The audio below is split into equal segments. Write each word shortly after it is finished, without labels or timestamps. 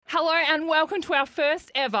Hello and welcome to our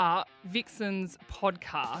first ever Vixens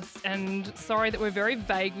podcast. And sorry that we're very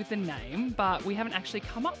vague with the name, but we haven't actually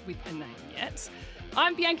come up with a name yet.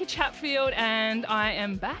 I'm Bianca Chatfield and I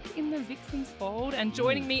am back in the Vixens fold, and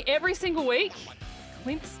joining me every single week,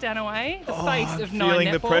 Clint Stanaway, the face of Nine I'm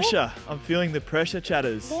feeling the Netball. pressure. I'm feeling the pressure,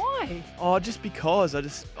 chatters. Why? Oh, just because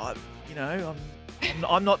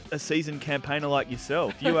I'm not a seasoned campaigner like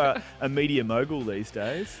yourself. You are a media mogul these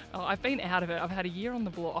days. Oh, I've been out of it. I've had a year on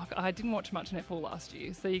the block. I didn't watch much netball last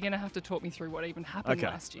year, so you're going to have to talk me through what even happened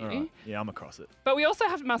last year. All right. Yeah, I'm across it. But we also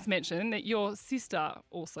must mention that your sister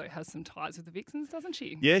also has some ties with the Vixens, doesn't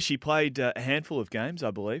she? Yeah, she played a handful of games,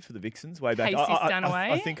 I believe, for the Vixens way back. Casey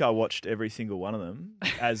Stanaway. I think I watched every single one of them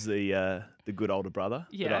as the good older brother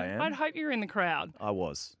that I am. I'd hope you were in the crowd. I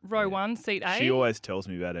was. Row 1, seat A. She always tells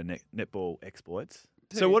me about her netball exploits.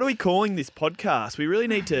 So what are we calling this podcast? We really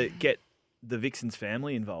need to get the Vixens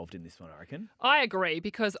family involved in this one, I reckon. I agree,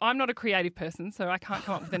 because I'm not a creative person, so I can't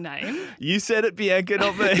come up with a name. You said it, Bianca,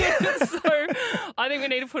 not me. So I think we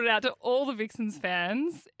need to put it out to all the Vixens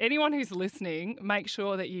fans. Anyone who's listening, make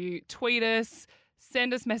sure that you tweet us,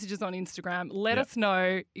 send us messages on Instagram. Let us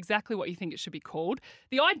know exactly what you think it should be called.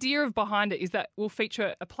 The idea behind it is that we'll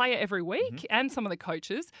feature a player every week and some of the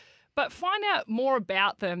coaches, but find out more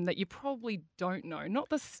about them that you probably don't know, not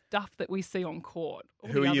the stuff that we see on court.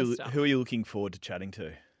 Who are you looking forward to chatting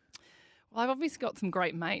to? Well, I've obviously got some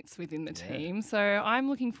great mates within the team, so I'm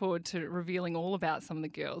looking forward to revealing all about some of the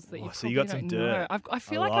girls that you probably so you got don't some dirt. know. I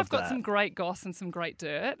feel like I've got some great goss and some great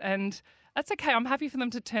dirt, and that's okay. I'm happy for them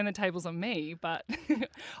to turn the tables on me, but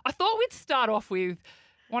I thought we'd start off with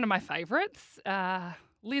one of my favourites,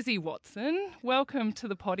 Lizzie Watson. Welcome to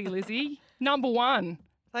the potty, Lizzie. Number one.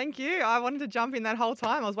 Thank you. I wanted to jump in that whole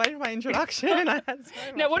time. I was waiting for my introduction. I had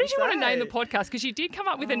so Now, what much did you want to name the say. podcast? Because you did come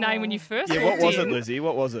up with a name when you first Yeah, walked what was it, in. Lizzie?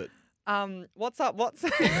 What was it? What's up? What's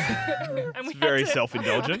And It's very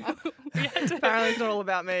self-indulgent. we had to Apparently it's not all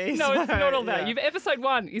about me. No, it's so, not all about yeah. you. Episode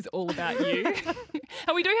 1 is all about you.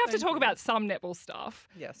 And we do have to talk about some netball stuff.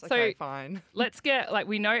 Yes, So- okay, fine. Let's get,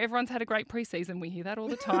 we know everyone's had a great preseason. We hear that all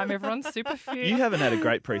the time. Everyone's super fit. You haven't had a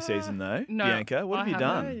great preseason though, No, Bianca. What have I you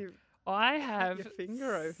haven't. done? You- I have your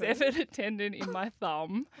finger open. severed a tendon in my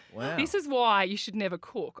thumb. Wow. This is why you should never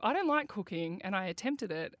cook. I don't like cooking, and I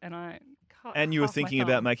attempted it, and I cut And you were half my thinking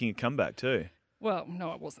about thumb. making a comeback too. Well, no,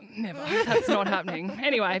 I wasn't. Never. That's not happening.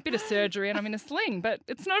 Anyway, a bit of surgery and I'm in a sling, but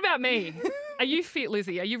it's not about me. Are you fit,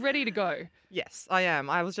 Lizzie? Are you ready to go? Yes, I am.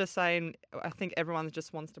 I was just saying, I think everyone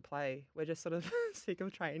just wants to play. We're just sort of sick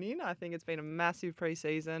of training. I think it's been a massive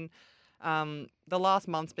preseason. The last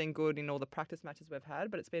month's been good in all the practice matches we've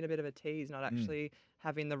had, but it's been a bit of a tease, not actually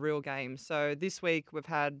having the real game. So this week we've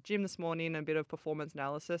had gym this morning, a bit of performance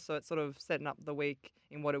analysis. So it's sort of setting up the week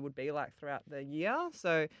in what it would be like throughout the year.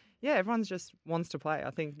 So yeah, everyone's just wants to play.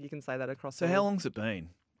 I think you can say that across. So how long's it been?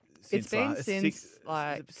 It's been it's since six,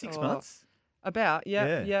 like is it 6 oh, months? About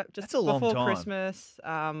Yeah. just That's a long before time. Christmas.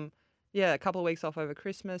 Yeah, a couple of weeks off over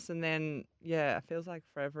Christmas, and then it feels like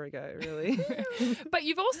forever ago, really. But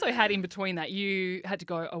you've also had in between that, you had to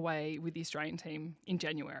go away with the Australian team in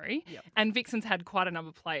January, Yep. and Vixens had quite a number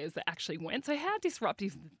of players that actually went. So how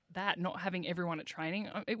disruptive is that, not having everyone at training?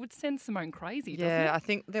 It would send Simone crazy, doesn't Yeah, it? I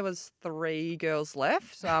think there was 3 girls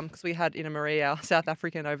left because we had Ina Marie, our South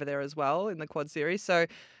African, over there as well in the quad series. So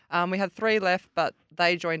we had 3 left, but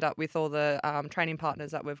they joined up with all the training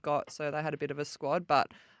partners that we've got. So they had a bit of a squad.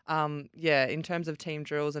 But in terms of team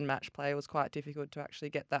drills and match play, it was quite difficult to actually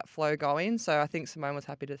get that flow going. So I think Simone was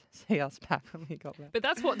happy to see us back when we got back. But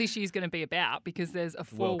that's what this year's going to be about, because there's a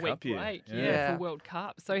World 4-week Cup year. break Yeah. for World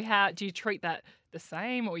Cup. So how do you treat that the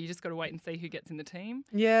same, or you just got to wait and see who gets in the team?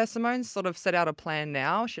 Yeah, Simone's sort of set out a plan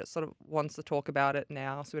now. She sort of wants to talk about it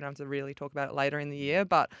now, so we don't have to really talk about it later in the year.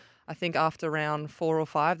 But I think after round 4 or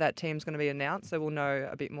 5, that team's going to be announced, so we'll know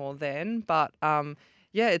a bit more then. But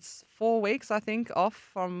it's 4 weeks, I think, off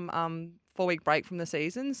from 4-week break from the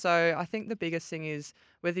season. So I think the biggest thing is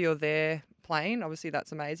whether you're there playing, obviously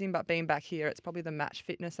that's amazing, but being back here, it's probably the match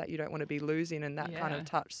fitness that you don't want to be losing and that kind Yeah. of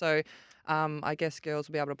touch. So I guess girls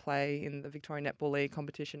will be able to play in the Victorian Netball League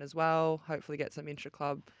competition as well, hopefully get some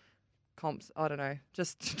intra-club comps, I don't know,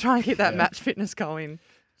 just to try and keep that match fitness going.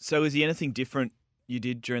 So is there anything different you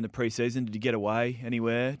did during the pre-season? Did you get away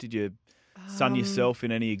anywhere? Did you sun yourself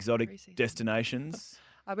in any exotic pre-season. destinations?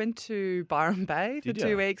 I went to Byron Bay for Did 2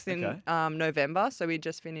 ya? weeks in Okay. November. So we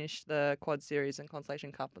just finished the Quad Series and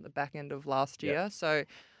Constellation Cup at the back end of last Yep. year. So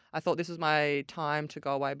I thought this was my time to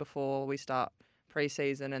go away before we start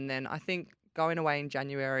pre-season. And then I think going away in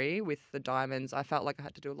January with the Diamonds, I felt like I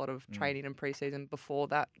had to do a lot of training and pre-season before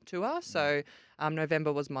that tour. So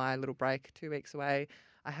November was my little break, 2 weeks away.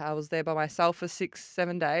 I was there by myself for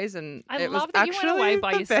 6-7 days, and I it was love that you actually went away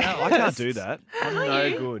by the yourself. I can't best. do that. I'm Can't no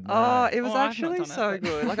you? good. No. Oh, it was Oh, I've not actually done it, so but-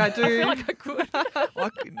 good. Like I do. I feel like I could. I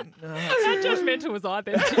could- no, How judgmental was I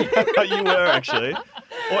then? To you? you were actually.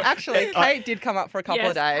 Or- Actually, I- Kate did come up for a couple Yes,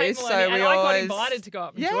 of days, Kate so Maloney, we and I got always invited to go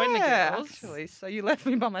up and yeah, join the girls. actually. So you left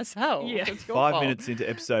me by myself. Yeah. It's your 5 fault. minutes into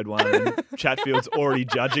episode 1, and Chatfield's already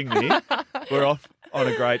judging me. We're off on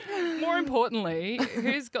a great. More importantly,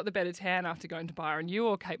 who's got the better tan after going to Byron, you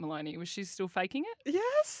or Kate Maloney? Was she still faking it?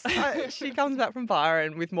 Yes, she comes back from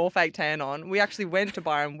Byron with more fake tan on. We actually went to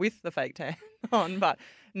Byron with the fake tan on, but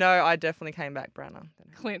no, I definitely came back browner. than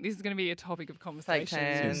her. Clint, this is going to be a topic of conversation.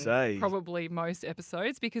 tan. To say Probably most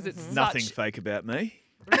episodes because it's nothing such... fake about me.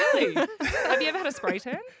 Really? Have you ever had a spray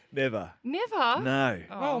tan? Never. Never? No.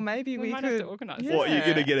 Oh, Well, maybe we might could- have to organise Yeah. it. What, you're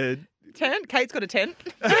going to get a. Tent? Kate's got a tent.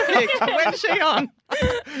 When's she on?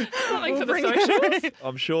 Something for the bring her socials. in.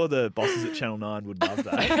 I'm sure the bosses at Channel 9 would love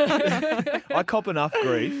that. I cop enough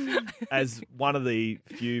grief as one of the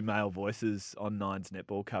few male voices on Nine's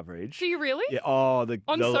netball coverage. Do you really? Yeah. Oh,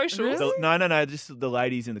 On socials? No. Just the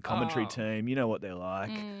ladies in the commentary Oh. team. You know what they're like.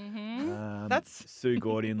 Mm-hmm. That's- Sue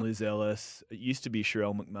Gordy and Liz Ellis. It used to be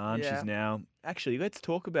Sherelle McMahon. Yeah. She's now. Actually, let's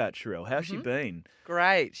talk about Sherelle. How's she been?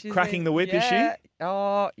 Great. She's Cracking been- the whip, is she? yeah.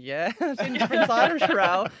 Oh, yeah. She's a different side of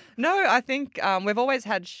Sherelle. No, I think we've always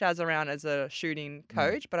had Shaz around as a shooting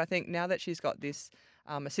coach, but I think now that she's got this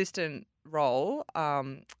assistant role,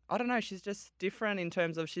 I don't know, she's just different in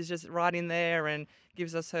terms of she's just right in there and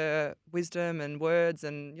gives us her wisdom and words,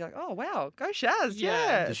 and you're like, oh, wow, go Shaz. Yeah.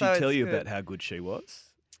 Yeah. Did she So tell it's you good. about how good she was?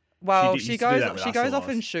 Well, used she to do that with goes us a off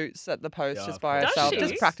lot. and shoots at the post Yeah, just of by course. Does herself, she?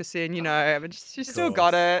 just practicing, you know, but she's still Of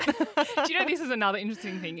got it. Do you know this is another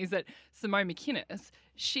interesting thing is that Simone McInnes,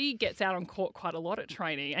 she gets out on court quite a lot at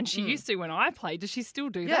training, and she used to when I played. Does she still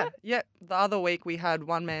do Yeah, that? yeah. The other week we had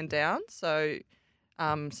one man down, so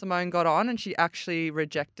Simone got on and she actually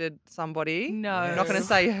rejected somebody. No. I'm not going to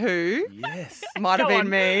say who. Yes. Might have Go been on.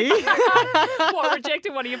 me. What,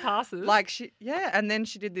 rejected one of your passes? And then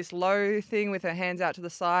she did this low thing with her hands out to the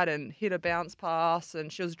side and hit a bounce pass,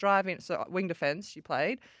 and she was driving. So wing defence she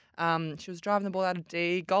played. She was driving the ball out of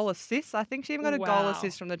D, goal assist. I think she even got a goal Wow.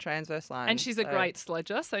 assist from the transverse line. and she's a So great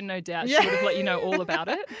sledger, so no doubt Yeah. she would have let you know all about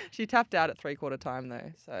it. She tapped out at 3/4 time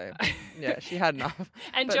though, so yeah, she had enough.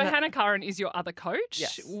 And But no- Johanna Curran is your other coach.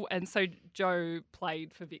 Yes. And so Joe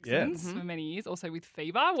played for Vixens for many years, also with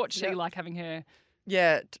Fever. What's she Yep. like having her?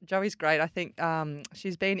 Yeah, Joey's great. I think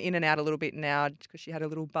she's been in and out a little bit now because she had a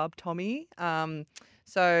little bub, Tommy.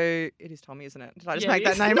 So it is Tommy, isn't it? Did I just Yeah, make it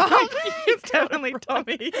that is. name up? You It's got it definitely right.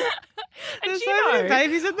 Tommy. And There's you so many know,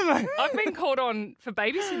 babies at the moment. I've been called on for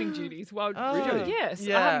babysitting duties. Well, Oh, yes, I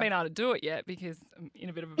yeah. haven't been able to do it yet because I'm in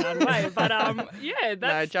a bit of a bad way. But yeah, No,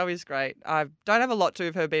 that's Joey's great. I don't have a lot to do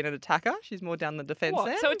with her being an attacker. She's more down the defence what.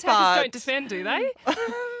 end. So attackers don't but- defend, do they?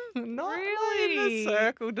 not Really? in the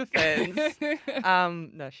circle defence.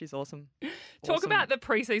 No, she's awesome. Talk Awesome. about the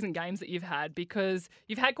preseason games that you've had because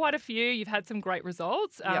you've had quite a few. You've had some great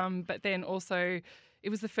results, Yep. but then also it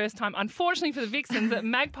was the first time, unfortunately for the Vixens, that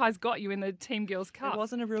Magpies got you in the Team Girls Cup. It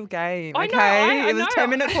wasn't a real game. I know, okay, I it was know.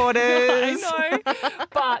 10-minute quarters. I know,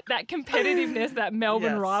 but that competitiveness, that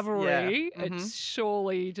Melbourne Yes, rivalry, yeah, it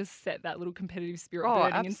surely just set that little competitive spirit Oh,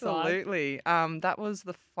 burning inside. absolutely. That was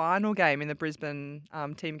the final game in the Brisbane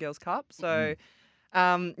Team Girls Cup. So,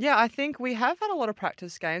 yeah, I think we have had a lot of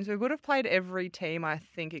practice games. We would have played every team, I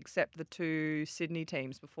think, except the 2 Sydney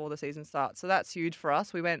teams before the season starts. So that's huge for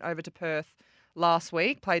us. We went over to Perth last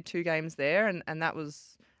week, played 2 games there, and that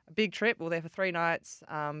was a big trip. We were there for 3 nights,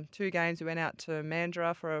 2 games. We went out to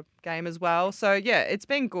Mandurah for a game as well. So, yeah, it's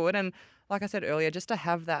been good. And like I said earlier, just to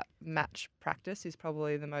have that match practice is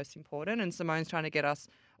probably the most important. And Simone's trying to get us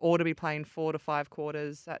all to be playing 4 to 5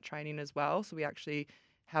 quarters at training as well. So we actually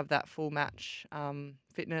have that full match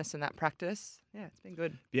fitness and that practice. Yeah, it's been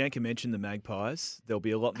good. Bianca mentioned the Magpies. There'll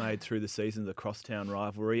be a lot made through the season of the crosstown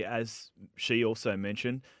rivalry, as she also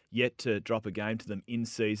mentioned, yet to drop a game to them in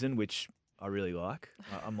season, which I really like.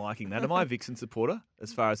 I'm liking that. Am I a Vixen supporter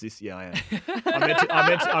as far as this? Yeah, I am.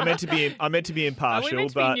 I meant to be Are we impartial, meant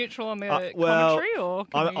to but be neutral on the well, commentary, or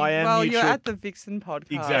can I am Well, neutral. you're at the Vixen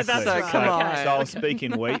podcast. Exactly. That's so right. come on. Okay. So I'll speak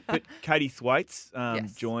in wheat. But Katie Thwaites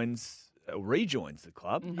Yes. rejoins the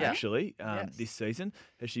club Yeah. actually Yes. this season.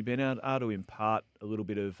 Has she been able to impart a little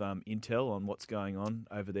bit of intel on what's going on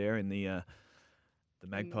over there in the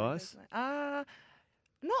Magpies?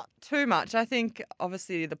 Not too much. I think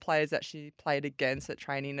obviously the players that she played against at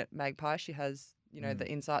training at Magpie, she has, you know, the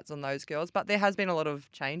insights on those girls. But there has been a lot of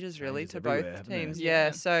changes really Changes to everywhere, both haven't there? teams. Yeah.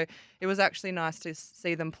 Yeah. So it was actually nice to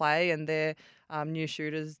see them play, and their new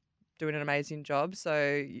shooters doing an amazing job.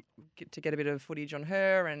 So you get to get a bit of footage on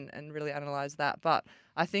her and really analyse that. But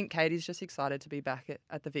I think Katie's just excited to be back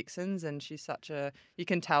at the Vixens, and she's you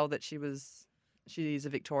can tell that she's a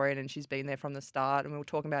Victorian and she's been there from the start. And we were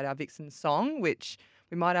talking about our Vixen song, which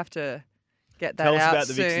we might have to get that Tell us out about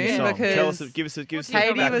the Vixen soon song. because Give us a Katie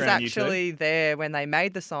background, was you two. actually there when they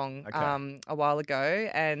made the song Okay. a while ago,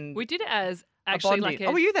 and We did it as a actually bonding. like a.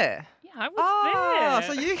 Oh, were you there? Yeah, I was Oh,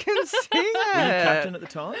 there. so you can sing Were you it. captain at the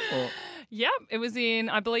time? Or? Yep, it was in,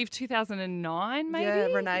 I believe, 2009 maybe. Yeah,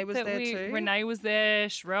 Renee was that there too. Renee was there,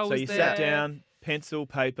 Sherelle So was you there. sat down, pencil,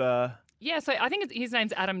 paper. Yeah, so I think his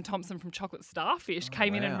name's Adam Thompson from Chocolate Starfish,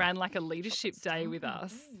 came in and wow. ran like a leadership day with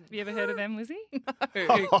us. Have you ever heard of them, Lizzie?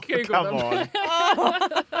 Oh, Google come them. on.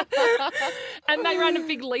 And they ran a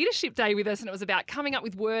big leadership day with us, and it was about coming up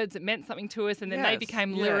with words that meant something to us, and then they Yes,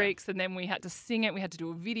 became yeah. lyrics, and then we had to sing it. We had to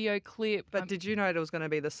do a video clip. But did you know it was going to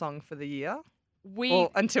be the song for the year? we or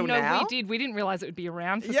until no, now? we did. We didn't realise it would be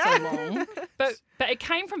around for Yeah. so long. But it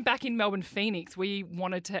came from back in Melbourne Phoenix. We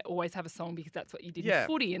wanted to always have a song because that's what you did Yeah. in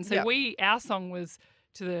footy, and so Yeah. our song was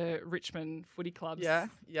to the Richmond Footy Club's Yeah.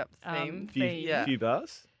 Yep. Theme. theme. Yeah. Few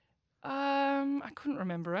bars. I couldn't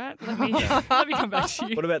remember it. Let me let me come back to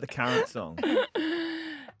you. What about the current song?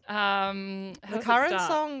 How The does it current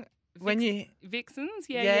start? song when you Vixens,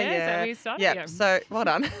 yeah, yeah Is that yeah where you started? yeah. So well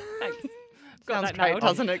done. Thanks. Got Sounds that great, nailed.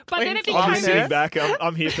 doesn't it? But then it Clean I'm became just song. sitting back.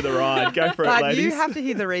 I'm here for the ride. Go for it, But ladies. you have to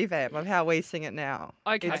hear the revamp of how we sing it now.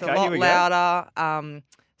 Okay. It's Okay, a here lot we go. louder.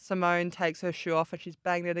 Simone takes her shoe off and she's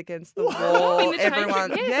banging it against the In wall. the change room. Everyone,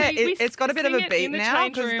 Yeah, so we it's got a bit of sing a it beat in the now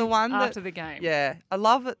change because the room one that after the game. yeah, I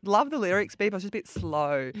love the lyrics. People, it's just a bit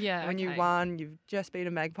slow. Yeah, When you okay. won, you've just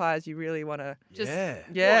beaten Magpies. You really want to Just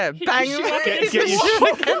yeah. hit bang your shoe up Get, against get the your,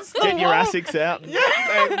 wall. against the get your wall. ASICs out.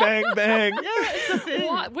 Bang, bang, bang. Yeah, it's a thing.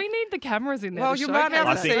 What? We need the cameras in there. Well, to you might be showcase able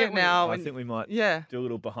I to that, think- see don't it we? now. I and- think we might yeah. do a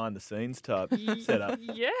little behind the scenes type setup.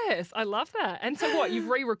 Yes, I love that. And so what? You've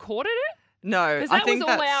re-recorded it? No, Because I that think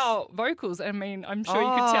was all that's our vocals. I mean, I'm sure you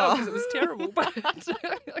could tell because it was terrible, but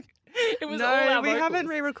it was all no, our we haven't vocals.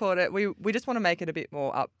 re-recorded it. We just want to make it a bit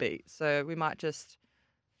more upbeat. So we might just,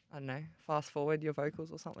 I don't know, fast forward your vocals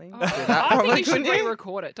or something. Oh, Do that I think probably, you should couldn't you?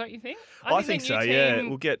 re-record it, don't you think? I think the so, new yeah. team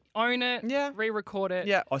We'll get own it, Yeah. re-record it.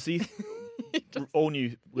 Yeah. I see all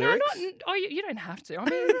new lyrics. No, you don't have to. I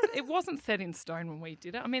mean, it wasn't set in stone when we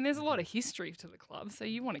did it. I mean, there's a lot of history to the club, so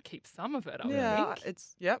you want to keep some of it, I would Yeah, think.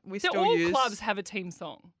 it's we Do still all use clubs have a team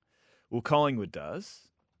song? Well, Collingwood does.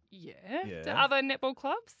 Yeah. Yeah. Do other netball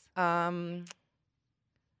clubs? I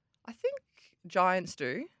think Giants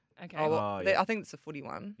do. Okay. Oh, well, Oh, yeah. I think it's a footy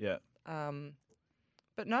one. Yeah.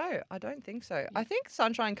 But no, I don't think so. I think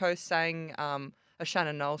Sunshine Coast sang a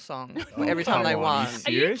Shannon Knoll song Oh, every time come they on, won. you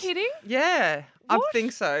Are you serious? kidding? Yeah, I What?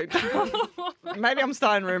 think so. Maybe I'm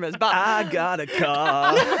starting rumours, but I got a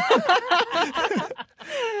car.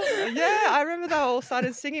 yeah, I remember they all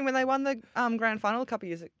started singing when they won the grand final a couple of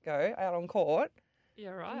years ago out on court. Yeah,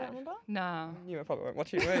 You right. don't remember? Nah. You probably weren't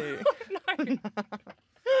watching, were you? No.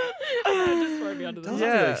 Just throw me under the Doesn't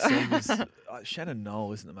bus. Yeah. really seem Shannon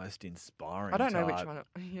Knoll isn't the most inspiring. I don't know which type. one.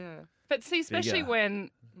 Yeah. But see, especially Bigger. when,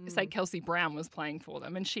 say, Kelsey Brown was playing for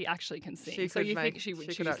them and she actually can sing. She so could you make- think she would she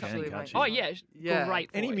choose could something? actually can't make she? Oh, yeah. Yeah. Great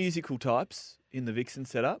Any voice. musical types in the Vixen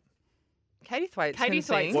setup? Katie Thwaites Katie can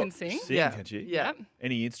Thwaites sing. can sing. Yeah. Can she? Yeah. Yep.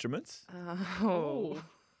 Any instruments? Oh.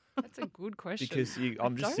 Oh, that's a good question. Because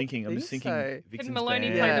I'm just don't thinking. I'm just think thinking. so. Vixen's Can Maloney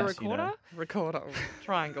bands, play the Yeah. recorder? Recorder.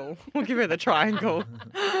 Triangle. We'll give her the triangle.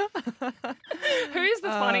 Who is the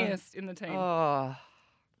funniest in the team? Oh.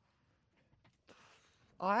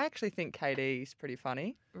 I actually think Katie's pretty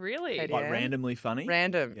funny. Really? Katie Like Ann. randomly funny.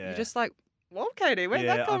 Random. Yeah. You're just like, well, Katie, where'd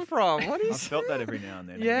Yeah, that come I've- from? What I've is felt that every now and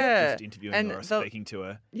then. Yeah. Just interviewing And her or the- speaking to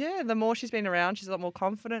her. Yeah, the more she's been around, she's a lot more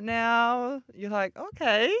confident now. You're like,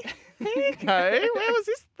 okay, here you go. Where was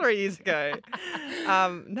this 3 years ago?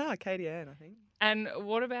 No, Katie Ann, I think. And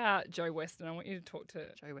what about Joe Weston? I want you to talk to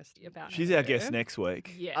Joe West. about She's her. our guest next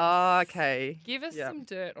week. Yes. Oh, okay. Give us Yep. some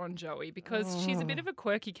dirt on Joey because she's a bit Oh. of a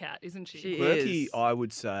quirky cat, isn't she? She Quirky, is. I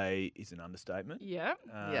would say, is an understatement. Yeah.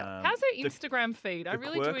 Yeah. How's her the- Instagram feed? I the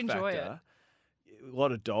really do quirk enjoy it. factor, A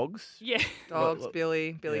lot of dogs. Yeah. Dogs, Look,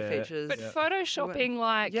 Billy yeah. features. But Yeah. photoshopping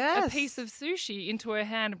like a Yes. piece of sushi into her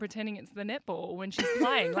hand and pretending it's the netball when she's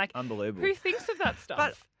playing. Like, Unbelievable. who thinks of that stuff?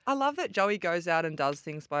 But I love that Joey goes out and does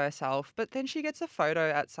things by herself, but then she gets a photo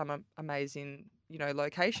at some amazing,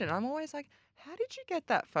 location. I'm always like, how did you get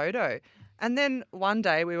that photo? And then one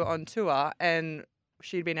day we were on tour and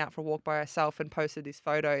she'd been out for a walk by herself and posted this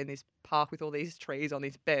photo in this park with all these trees on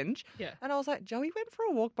this bench. Yeah. And I was like, Joey went for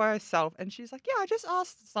a walk by herself. And she's like, yeah, I just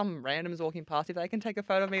asked some randoms walking past if they can take a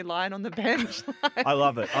photo of me lying on the bench. Like, I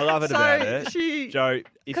love it. I love it so about her. She, Joe, if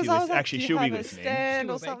you because I was listen, like, actually, do you she'll be have a listening. stand She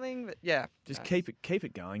or will be. something. But yeah. Just no. keep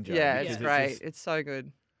it going, Joe. Yeah, because it's great. It's so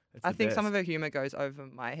good. I the think some best. of her humour goes over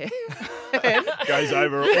my head. goes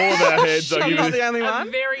over all of our heads. I'll I'm give not you the only A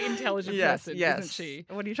one. very intelligent Yes, person, yes. isn't she?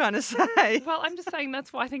 What are you trying to say? Well, I'm just saying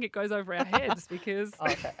that's why I think it goes over our heads because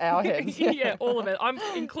Okay, our heads. yeah, all of it. I'm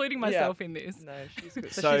including myself in this. No, she's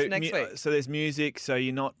good. So she's next week. So there's music. So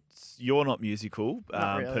you're not musical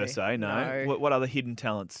Not per really, se. No. no. What other hidden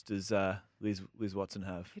talents does Liz Watson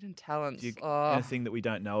have? Hidden talents. Do you, Oh, anything that we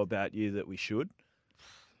don't know about you that we should?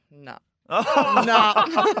 no. Oh,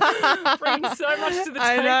 No. Brings so much to the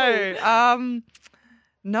table. I know.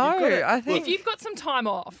 No, You've got it. I think If you've got some time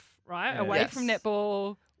off, right, Yeah. away from Yes.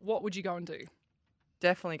 netball, what would you go and do?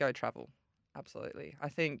 definitely go travel. Absolutely. I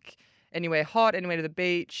think anywhere hot, anywhere to the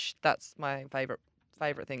beach, that's my favourite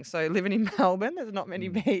thing. So living in Melbourne, there's not many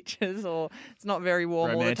beaches or it's not very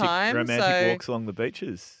warm all the time. romantic so walks along the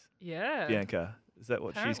beaches. Yeah. Bianca, is that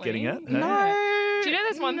what she's getting at? Apparently. Hey? Yeah. No. Do you know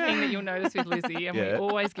there's one thing that you'll notice with Lizzie, and we Yeah.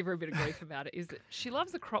 always give her a bit of grief about it, is that she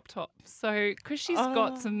loves a crop top. So, because she's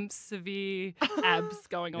got Oh. some severe abs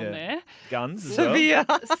going on Yeah. there, Guns as well? Severe.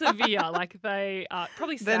 severe, like they are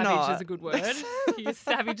probably They're savage not. is a good word. Your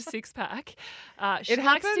savage six pack. She It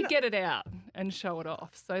likes to happened- get it out and show it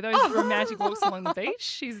off. So those romantic walks along the beach,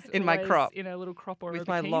 she's In my always crop. in a little crop or With a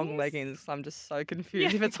my long bikinis. leggings, I'm just so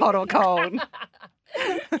confused if it's hot or cold.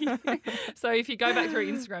 So if you go back through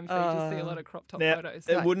her Instagram feed, you'll see a lot of crop top Now, photos.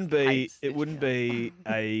 it Like wouldn't be Kate it wouldn't be Stitchfield.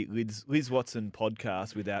 a Liz Watson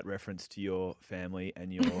podcast without reference to your family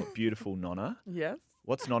and your beautiful nonna. Yes.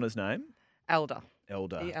 What's nonna's name? Elda.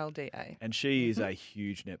 Elda. ELDA. And she is a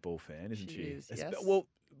huge netball fan, isn't She she? is, yes. Well,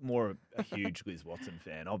 more a huge Liz Watson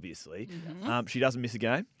fan, obviously. Mhm. She doesn't miss a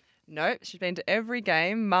game. No, she's been to every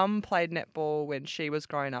game. Mum played netball when she was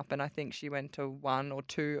growing up, and I think she went to one or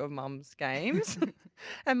two of Mum's games.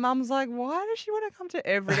 And Mum's like, why does she want to come to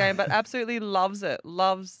every game? But absolutely loves it.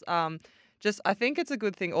 Loves I think it's a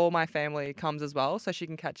good thing all my family comes as well, so she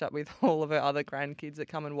can catch up with all of her other grandkids that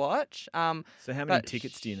come and watch. So how many But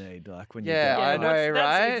tickets do you need? Like when Yeah, you I go, know, that's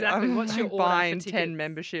right? exactly- I'm what's your like order for buying 10 tickets?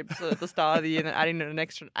 memberships at the start of the year and then adding an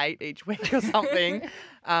extra 8 each week or something.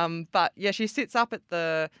 But yeah, she sits up at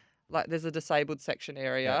there's a disabled section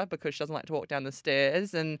area Yeah. because she doesn't like to walk down the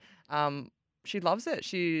stairs, and she loves it.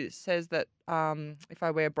 She says that if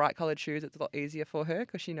I wear bright coloured shoes, it's a lot easier for her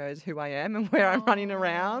because she knows who I am and where I'm running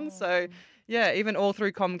around. So yeah, even all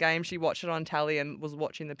through Com Game, she watched it on tally and was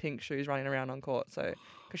watching the pink shoes running around on court. So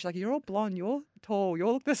because she's like, you're all blonde, you're tall, you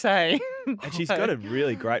all look the same. and she's got a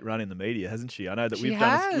really great run in the media, hasn't she? I know that She we've done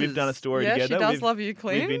a has. story yeah, together. she does We've- love you,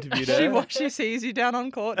 Clint. We've interviewed she, her. she sees you down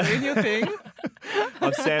on court doing your thing.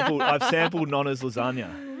 I've sampled Nonna's lasagna.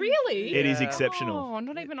 Really? It is Yeah. exceptional. Oh,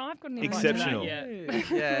 not even I've got an invite Exceptional. to that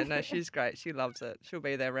yet. Yeah, no, she's great. She loves it. She'll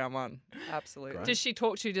be there round one. Absolutely. Does she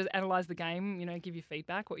talk to you to analyse the game, give you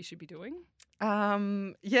feedback, what you should be doing?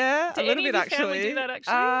 Yeah, Do a little any bit of your family actually. do that,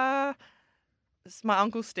 actually? It's my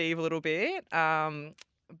uncle Steve a little bit.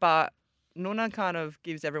 But Nuna kind of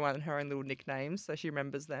gives everyone her own little nicknames, so she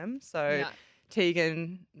remembers them. So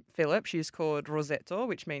Tegan Phillip, she's called Rosetto,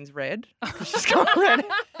 which means red. 'Cause she's got red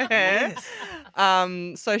hair.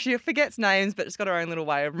 So she forgets names, but she's got her own little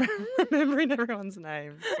way of remembering everyone's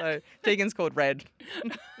name. So Tegan's called Red.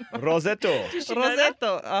 Rosetto. Does she know that?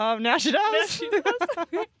 Rosetto. Now she does. Now she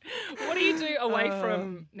does. What do you do away Uh,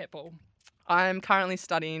 from netball? I'm currently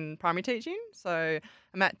studying primary teaching, so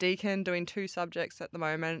I'm at Deakin doing 2 subjects at the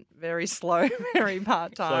moment. Very slow, very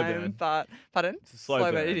part time. burn. But pardon, It's a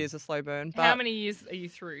slow burn. It is a slow burn. But How many years are you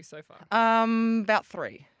through so far? About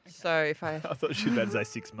 3. So if I I thought she was about to say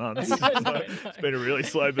 6 months. No, So no. It's been a really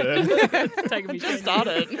slow burn. It's taken me just 10 years.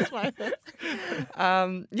 started, It's my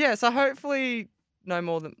first. Yeah. So hopefully, no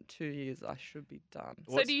more than 2 years, I should be done.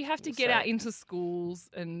 So do you have to we'll get see. out into schools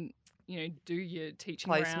and do your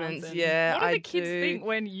teaching rounds? Placements, And yeah, What do I the kids do. think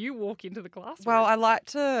when you walk into the classroom? Well, I like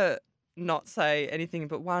to not say anything,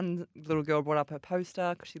 but one little girl brought up her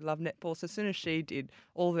poster because she loved netball. So as soon as she did,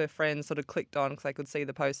 all of her friends sort of clicked on because they could see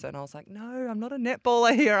the poster. And I was like, no, I'm not a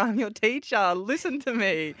netballer here. I'm your teacher. Listen to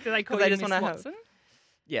me. do they call 'cause they you just Miss wanna have- Watson?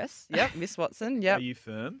 Yes. Yep. Miss Watson. Are Yep. you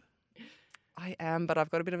firm? I am, but I've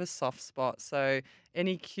got a bit of a soft spot. So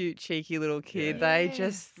any cute, cheeky little kid, Yeah. they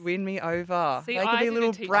just win me over. See, they could I be a didn't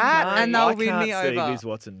little teach brat them. and I they'll win can't me see over. Liz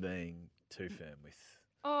Watson being too firm with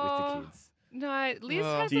Oh, the kids. No, Liz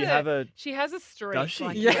Oh. has Do you have a? she has a streak. Does she?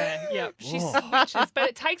 Like, Yeah. yeah. She Whoa. switches, but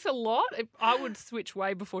it takes a lot. I would switch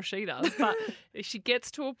way before she does, but she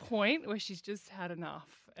gets to a point where she's just had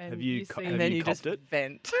enough. And Have you see, co- And Have then you you just copped it?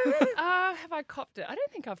 vent. have I copped it? I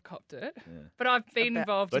don't think I've copped it, Yeah. but I've been bet.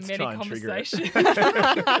 involved Let's in many try and trigger it.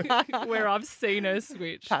 conversations where I've seen her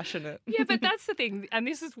switch. Passionate. Yeah, but that's the thing. And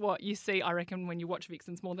this is what you see, I reckon, when you watch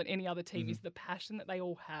Vixens more than any other team Mm-hmm. is the passion that they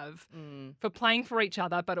all have Mm. for playing for each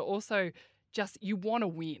other, but also just you want to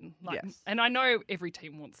win. Yes. And I know every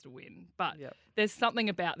team wants to win, but Yep. there's something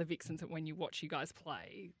about the Vixens that when you watch you guys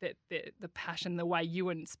play, that the passion, the way you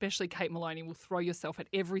and especially Kate Maloney will throw yourself at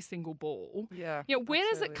every single ball. Yeah. You know, where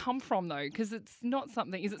does it absolutely. come from though? Because it's not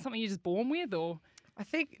something, is it something you're just born with or? I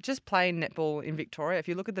think just playing netball in Victoria, if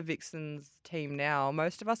you look at the Vixens team now,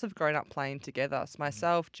 most of us have grown up playing together. So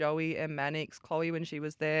myself, Joey, and Mannix, Chloe when she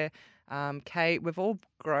was there, Kate, we've all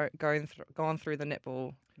gone through the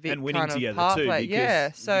netball Vic And winning kind of together pathway. too, because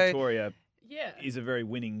Yeah, so Victoria Yeah. is a very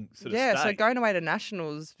winning sort of yeah, so state. going away to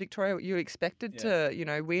nationals, Victoria, you expected Yeah.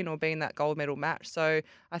 to, win or be in that gold medal match. So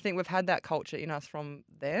I think we've had that culture in us from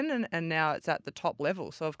then, and now it's at the top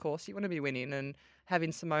level. So of course you want to be winning, and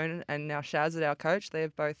having Simone and now Shaz as our coach, they're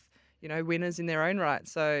both, winners in their own right.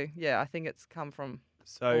 So yeah, I think it's come from all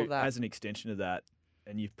So of that. as an extension of that,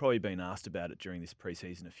 and you've probably been asked about it during this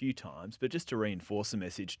preseason a few times, but just to reinforce the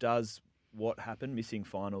message, does what happened, missing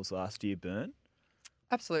finals last year, burn?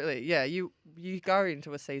 Absolutely, yeah. You go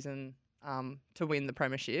into a season to win the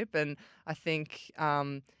premiership, and I think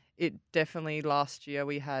it definitely last year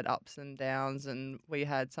we had ups and downs, and we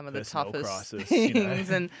had some of the Personnel toughest crisis, things,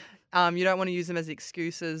 and you don't want to use them as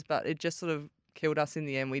excuses, but it just sort of killed us in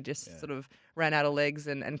the end. We just Yeah. sort of ran out of legs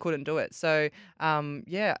and couldn't do it. So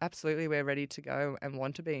yeah, absolutely, we're ready to go and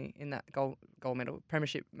want to be in that gold medal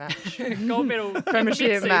premiership match. Gold medal Premiership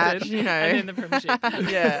mid-season, match, and then the premiership.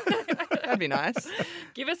 Yeah, that'd be nice.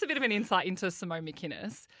 Give us a bit of an insight into Simone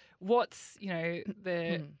McInnes. What's,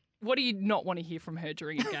 what do you not want to hear from her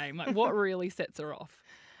during a game? Like, what really sets her off?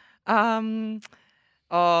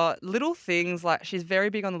 Little things like she's very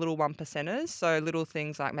big on the little 1%ers. So little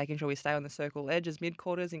things like making sure we stay on the circle edges,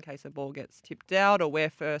 mid-quarters in case the ball gets tipped out, or we're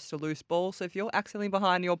first to loose ball. So if you're accidentally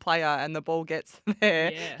behind your player and the ball gets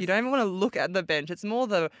there, you don't even want to look at the bench. It's more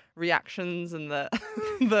the reactions and the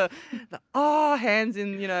hands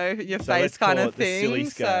in your So face let's kind call of it the thing. silly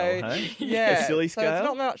scale, hey? Yeah, The silly so it's scale?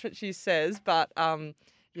 not much what she says, but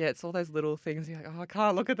yeah, it's all those little things. You're like, I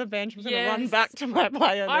can't look at the bench. I'm going to run Yes. back to my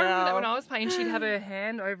player now. I remember that when I was playing, she'd have her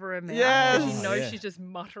hand over her mouth. Yes. And you know Yeah. she's just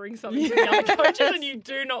muttering something to the other coaches, and you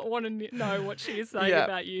do not want to know what she is saying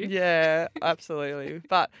about you. Yeah, absolutely.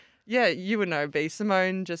 But yeah, you would know, B.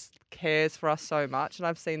 Simone just cares for us so much, and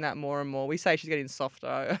I've seen that more and more. We say she's getting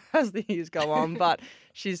softer as the years go on, but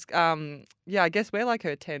she's, I guess we're like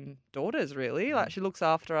her 10 daughters, really. Like, she looks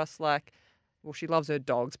after us like, well, she loves her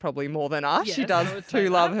dogs probably more than us. She Yes, does I would say too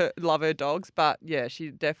that. love her dogs, but yeah,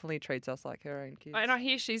 she definitely treats us like her own kids. And I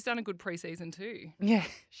hear she's done a good pre-season too. Yeah,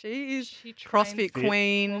 she is She CrossFit trains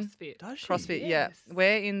queen. CrossFit. Does she? CrossFit, Yes. yeah.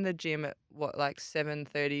 We're in the gym at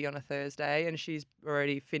 7:30 on a Thursday, and she's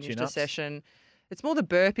already finished a Chin-ups? session. It's more the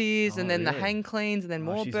burpees, Oh, and then the really? hang cleans, and then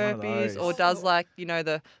Oh, more she's one of burpees, or those. does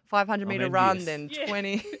the 500-meter I'm run, envious. then Yeah.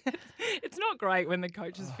 20. It's not great when the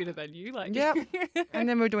coach is fitter than you. Like, Yep. And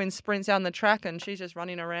then we're doing sprints down the track, and she's just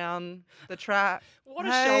running around the track. what a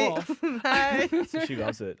Hey, show off. hey. So she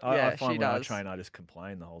loves it. I Yeah, find she when I does. train, I just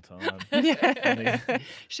complain the whole time. Yeah.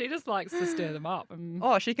 She just likes to stir them up. And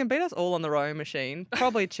Oh, she can beat us all on the rowing machine.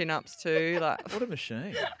 Probably chin-ups too. Like, What a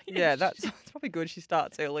machine. yeah, it's probably good she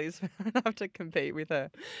starts early, so I don't have to compete with her.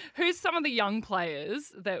 who's some of the young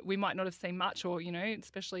players that we might not have seen much, or,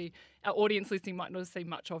 especially our audience listening might not have seen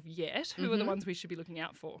much of yet? Who are the ones we should be looking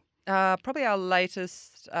out for? Probably our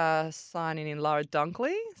latest signing in Lara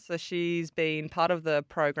Dunkley. So she's been part of the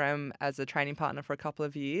program as a training partner for a couple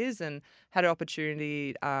of years and had an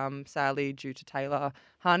opportunity, sadly, due to Taylor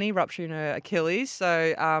Honey rupturing her Achilles.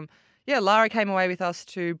 So, Lara came away with us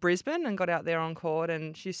to Brisbane and got out there on court,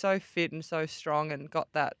 and she's so fit and so strong and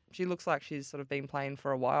got that. She looks like she's sort of been playing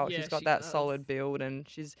for a while. Yeah, she's got she that does. solid build, and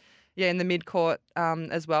she's, in the mid-court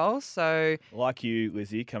as well. So, Like you,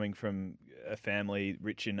 Lizzie, coming from a family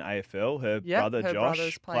rich in AFL, her Yep, brother her Josh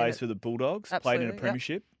brother's played plays it. for the Bulldogs, played in Absolutely, a yep.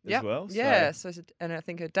 premiership as Yep. well. Yeah. So, and I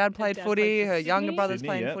think her dad played dad footy. played for Her younger Sydney. brother's Sydney,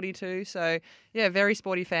 playing yep. footy too. So yeah, very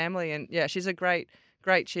sporty family, and yeah, she's a great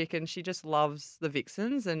chick, and she just loves the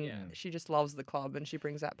Vixens, and Yeah. she just loves the club, and she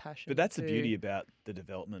brings that passion. But that's the to- beauty about the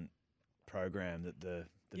development program that the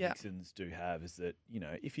Yeah. Vixens do have, is that,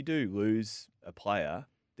 if you do lose a player,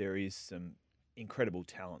 there is some incredible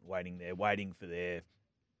talent waiting there, waiting for their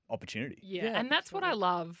opportunity. Yeah, Yeah, and that's what I absolutely.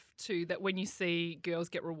 love too that when you see girls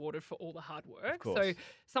get rewarded for all the hard work. course. So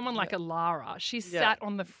someone like a Lara, she sat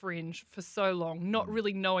on the fringe for so long, not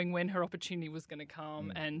really knowing when her opportunity was going to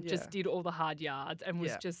come, and just did all the hard yards and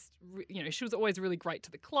was just, she was always really great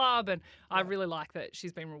to the club, and I really like that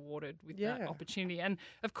she's been rewarded with that opportunity. And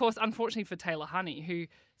of course, unfortunately for Taylor Honey,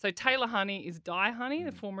 Taylor Honey is Di Honey,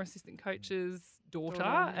 the former assistant coach's daughter,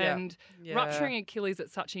 and rupturing Achilles at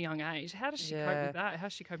such a young age. How does she cope with that?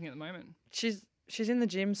 How's she coping at the moment? She's in the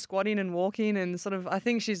gym squatting and walking, and sort of I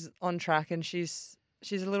think she's on track, and she's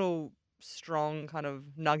a little strong kind of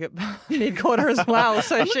nugget mid-quarter as well.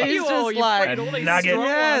 So she's just like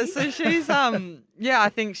nugget. So she's I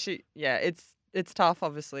think it's tough,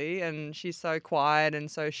 obviously, and she's so quiet and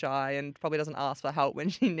so shy and probably doesn't ask for help when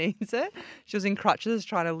she needs it. She was in crutches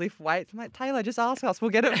trying to lift weights. I'm like, Taylor, just ask us.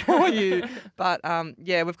 We'll get it for you. But,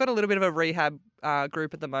 we've got a little bit of a rehab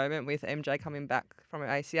group at the moment with MJ coming back from her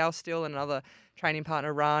ACL still, and another training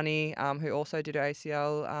partner, Rani, who also did her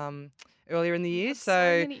ACL earlier in the year. So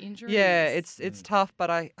many injuries. Yeah, it's tough, but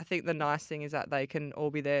I think the nice thing is that they can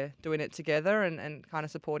all be there doing it together and kind of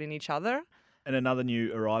supporting each other. And another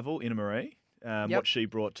new arrival, Ina Marie. What she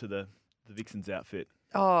brought to the Vixens outfit.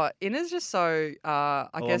 Oh, Ina's just so,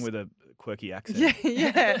 Along with a quirky accent.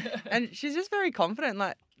 Yeah. And she's just very confident.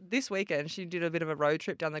 Like this weekend, she did a bit of a road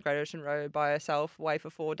trip down the Great Ocean Road by herself, away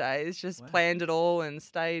for 4 days, just planned it all and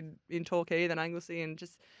stayed in Torquay, then Anglesey, and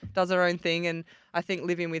just does her own thing. And I think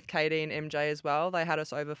living with Katie and MJ as well, they had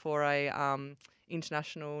us over for a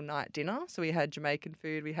international night dinner. So we had Jamaican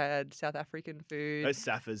food, we had South African food. Those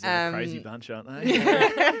Saffers are a crazy bunch, aren't they?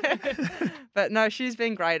 But no, she's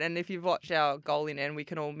been great. And if you've watched our goal in end, we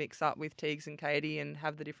can all mix up with Teagues and Katie and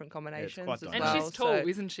have the different combinations as well. And she's tall,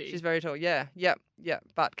 isn't she? She's very tall, yeah.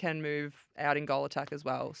 But can move out in goal attack as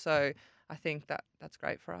well. So I think that's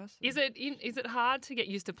great for us. Is it hard to get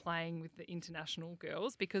used to playing with the international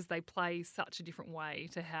girls because they play such a different way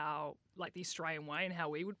to how, like the Australian way and how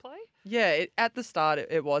we would play? Yeah, at the start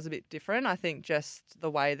it was a bit different. I think just the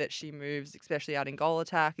way that she moves, especially out in goal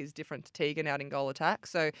attack, is different to Tegan out in goal attack.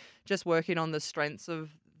 So just working on the strengths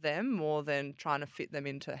of them more than trying to fit them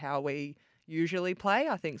into how we usually play,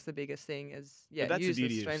 I think is the biggest thing. Is but that's use the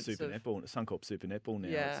beauty the of Super Netball, Suncorp Super Netball now.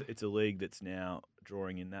 Yeah. It's a league that's now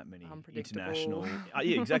drawing in that many Unpredictable. international,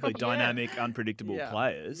 exactly, dynamic, unpredictable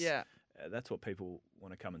players. Yeah, that's what people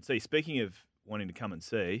want to come and see. Speaking of wanting to come and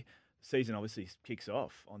see, the season obviously kicks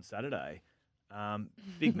off on Saturday.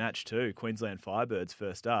 Big match too. Queensland Firebirds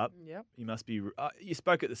first up. Yep. You must be. You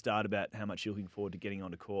spoke at the start about how much you're looking forward to getting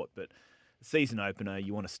onto court, but the season opener,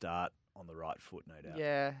 you want to start on the right foot, no doubt.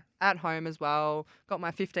 Yeah, at home as well. Got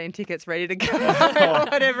my 15 tickets ready to go.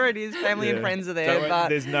 Whatever it is, family and friends are there. But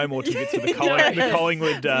there's no more tickets for the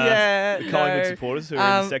Collingwood, Collingwood supporters who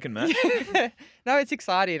are in the second match. No, it's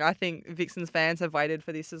exciting. I think Vixens fans have waited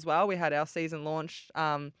for this as well. We had our season launch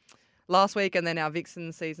last week, and then our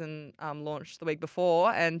Vixen season launched the week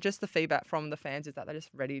before, and just the feedback from the fans is that they're just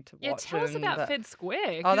ready to watch. Yeah, tell us about Fed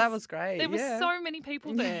Square. Oh, that was great. There were so many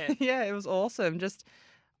people there. Yeah, it was awesome. Just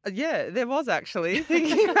there was actually.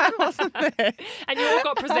 Thinking I wasn't there. And you all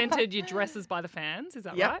got presented your dresses by the fans, is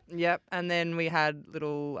that right? Yep. And then we had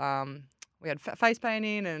little, we had face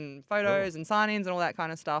painting and photos and sign-ins and all that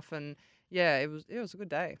kind of stuff. And yeah, it was a good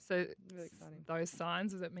day. So really exciting. Those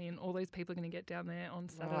signs, does that mean all these people are going to get down there on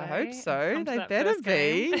Saturday? Well, I hope so. They better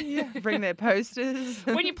be. Bring their posters.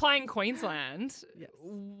 When you're playing Queensland,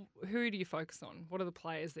 who do you focus on? What are the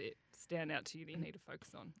players that stand out to you that you need to focus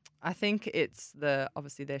on? I think it's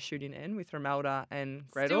obviously their shooting end with Romelda and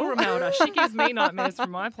Gretel. Still Romelda. She gives me nightmares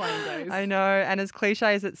from my playing days. I know. And as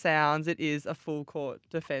cliche as it sounds, it is a full court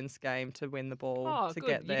defence game to win the ball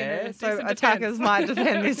get there. So attackers might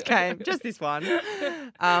defend this game. Just this one.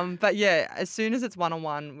 But yeah, as soon as it's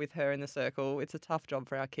one-on-one with her in the circle, it's a tough job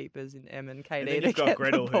for our keepers in Em and KD and then you've got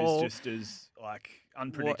Gretel, who's just as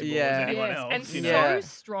unpredictable as anyone else. And so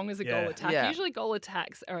strong as a goal attack. Yeah. Usually goal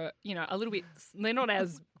attacks are, a little bit, they're not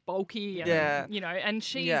as bulky and, and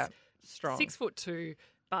she's strong. 6'2",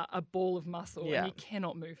 but a ball of muscle and you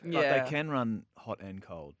cannot move her. But they can run hot and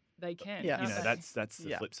cold. They can. Yeah. That's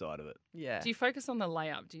the flip side of it. Yeah. Do you focus on the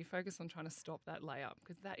layup? Do you focus on trying to stop that layup?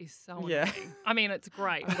 Because that is so annoying. I mean, it's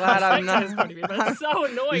great. I'm glad I'm not. But it's so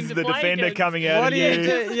annoying This is to the play defender against. coming out What of do you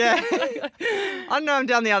do? Yeah. I know I'm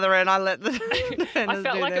down the other end. I let the I defenders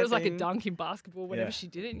felt do like it their was like a thing. dunk in basketball whenever Yeah. she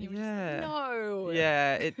did it, and you were Yeah. just like, no.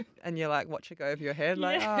 Yeah, and you're like, watch it go over your head.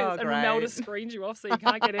 Like, Yes, oh, and great. Melda screens you off so you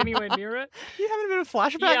can't get anywhere near it. You having a bit of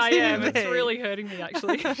flashbacks? Yeah, I here, am. It's mate? really hurting me,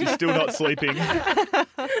 actually. She's still not sleeping.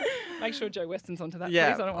 Make sure Joe Weston's onto that, Yeah,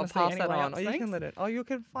 please. I don't I'll want to pass see any that on. layups, Or you thanks. can let it. Oh, you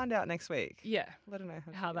can find out next week. Yeah, Let her know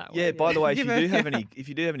how that Yeah, works. by the way, Give her- if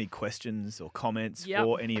you do have any questions or comments Yep.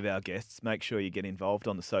 for any of our guests, make sure you get involved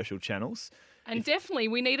on the social channels. And definitely,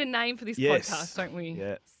 we need a name for this Yes. podcast, don't we?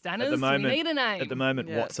 Yeah. Stanners, At the moment, we need a name. At the moment,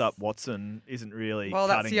 Yes. What's Up Watson isn't really Well,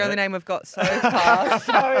 that's cutting the only it. name we've got so far,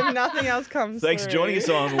 so nothing else comes Thanks for through. joining us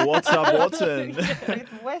on What's Up Watson. With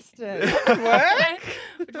Western. Work?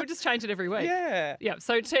 We'll just change it every week. Yeah. Yeah,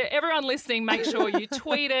 so to everyone listening, make sure you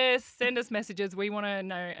tweet us, send us messages. We want to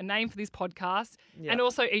know a name for this podcast. Yeah. And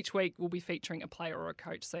also each week we'll be featuring a player or a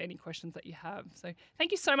coach. So any questions that you have. So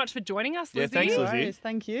thank you so much for joining us, Yeah, Lizzie. thanks, No Lizzie. worries,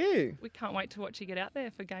 thank you. We can't wait to watch you get out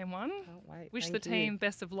there for game one. Can't wait. Wish Thank the you. team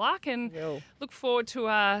best of luck and Will. look forward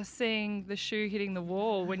to seeing the shoe hitting the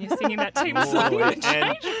wall when you're singing that team Oh, song in the and,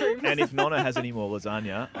 change rooms. and if Nonna has any more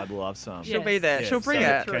lasagna, I'd love some. Yeah. She'll be there. Yeah, She'll bring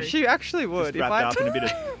send it. it through. She actually Just would. wrapped up in a bit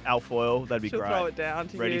of alfoil, that'd be she'll great. throw it down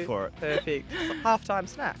to Ready you. for it. Perfect. Half-time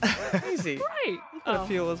snack. Easy. Great. Got Oh, a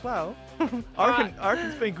fuel as well. I reckon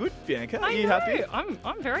it's been good, Bianca. Are I you know. happy?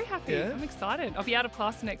 I'm very happy. Yeah? I'm excited. I'll be out of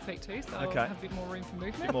class next week too, so Okay. I'll have a bit more room for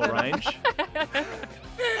movement. Bit more range.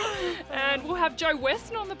 And we'll have Joe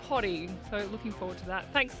Weston on the potty. So looking forward to that.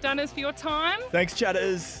 Thanks, Stunners, for your time. Thanks,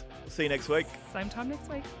 chatters. We'll see you next week. Same time next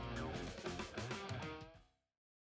week.